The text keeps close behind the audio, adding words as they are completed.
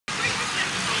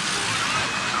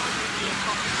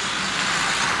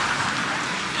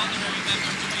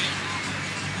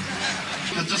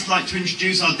like to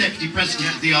introduce our Deputy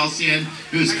President of the RCN,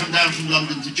 who has come down from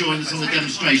London to join us on the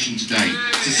demonstration today,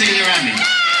 Cecilia Amin.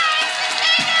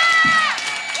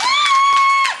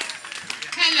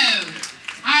 Hello,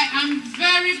 I am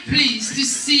very pleased to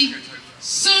see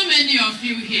so many of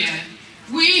you here.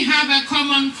 We have a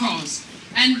common cause,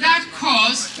 and that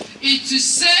cause is to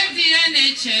serve the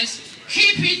NHS,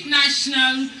 keep it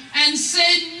national, and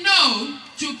say no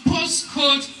to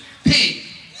postcode pay.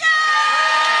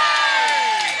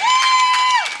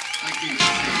 Thank you.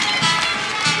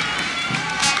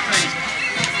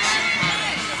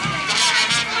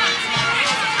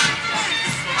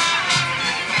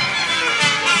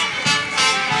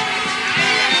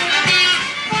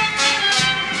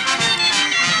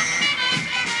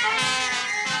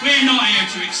 We're not here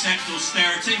to accept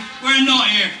austerity. We're not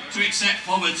here to accept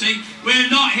poverty. We're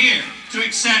not here to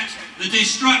accept the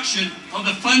destruction of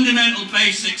the fundamental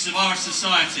basics of our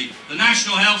society: the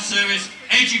National Health Service,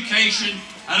 education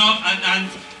and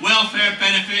welfare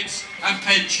benefits and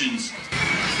pensions.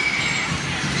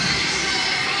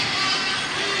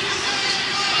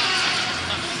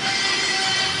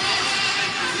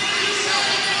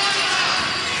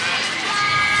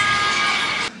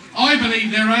 I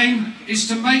believe their aim is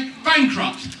to make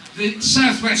bankrupt the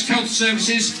South West Health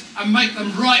Services and make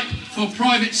them ripe for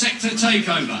private sector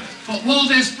takeover. But while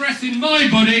there's breath in my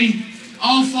body,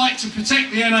 I'll fight to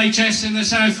protect the NHS in the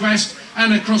South West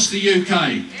and across the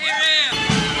UK.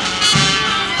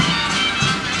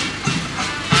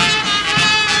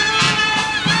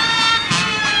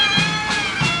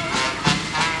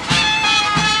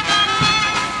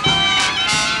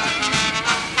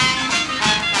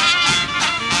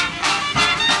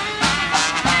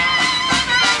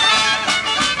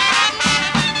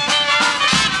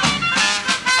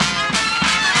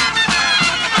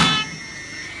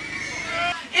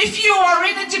 If you are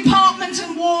in a department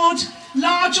and ward,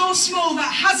 large or small,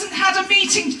 that hasn't had a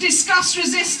meeting to discuss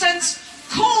resistance,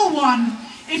 call one.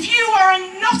 If you are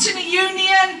not in a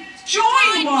union,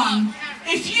 join one.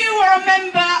 If you are a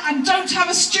member and don't have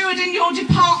a steward in your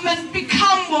department,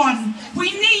 become one.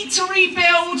 We need to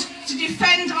rebuild to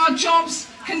defend our jobs,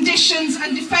 conditions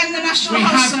and defend the National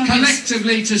Health Service. We have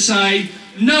collectively to say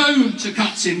no to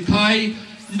cuts in pay,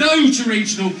 no to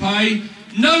regional pay,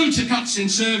 no to cuts in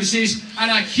services,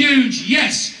 and a huge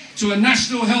yes to a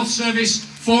National Health Service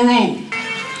for all.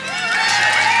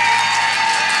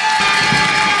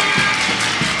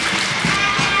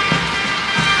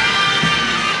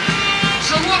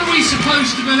 So what are we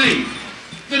supposed to believe?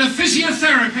 That a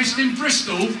physiotherapist in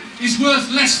Bristol is worth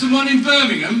less than one in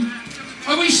Birmingham?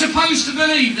 Are we supposed to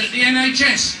believe that the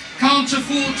NHS can't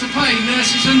afford to pay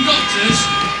nurses and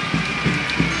doctors?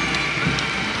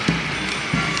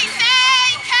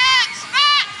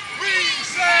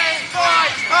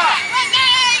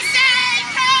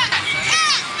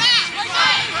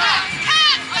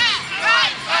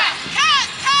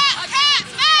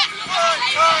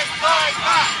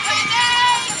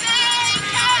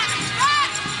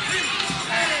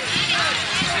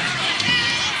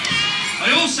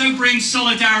 I also bring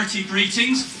solidarity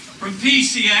greetings from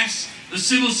PCS, the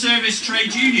Civil Service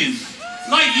Trade Union.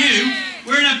 Like you,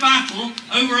 we're in a battle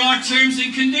over our terms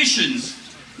and conditions.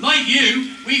 Like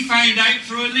you, we found out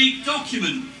through a leaked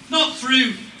document, not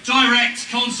through direct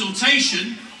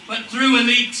consultation, but through a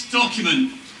leaked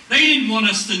document. They didn't want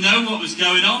us to know what was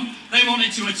going on. They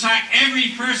wanted to attack every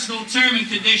personal term and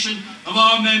condition of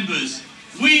our members.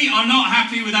 We are not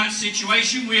happy with that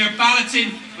situation. We are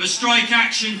balloting for strike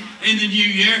action in the new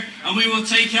year, and we will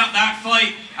take up that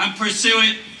fight and pursue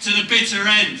it to the bitter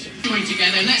end. Join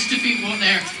together, let's defeat what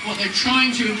they're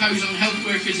trying to impose on health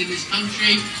workers in this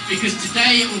country, because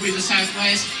today it will be the South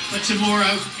West, but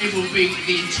tomorrow it will be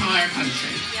the entire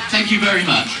country. Thank you very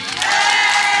much.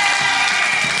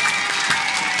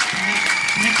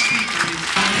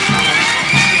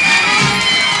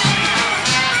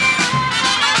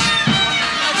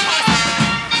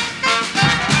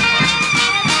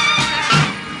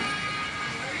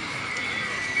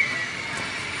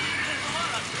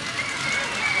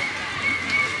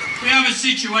 We have a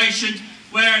situation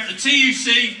where the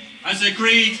TUC has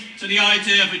agreed to the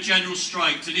idea of a general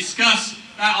strike. To discuss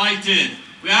that idea,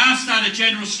 we asked at a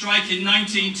general strike in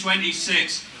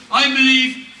 1926. I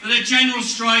believe that a general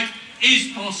strike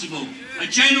is possible. A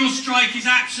general strike is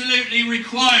absolutely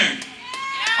required.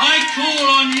 I call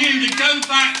on you to go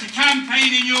back to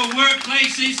campaign in your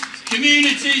workplaces,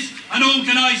 communities and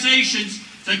organisations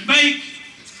to make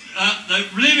the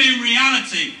living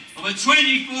reality of a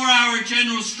 24-hour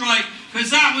general strike, because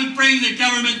that would bring the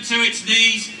government to its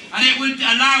knees and it would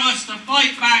allow us to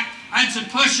fight back and to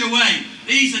push away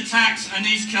these attacks and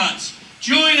these cuts.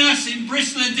 Join us in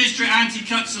Bristol and District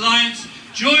Anti-Cuts Alliance.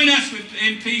 Join us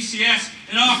in PCS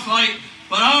in our fight,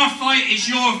 but our fight is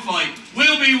your fight.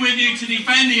 We'll be with you to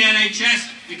defend the NHS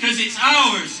because it's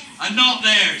ours and not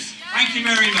theirs. Thank you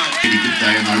very much. Really good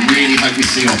day, and I really hope we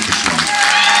see off this one.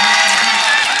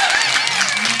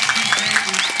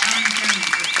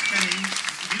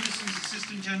 UNISON's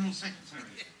Assistant General Secretary.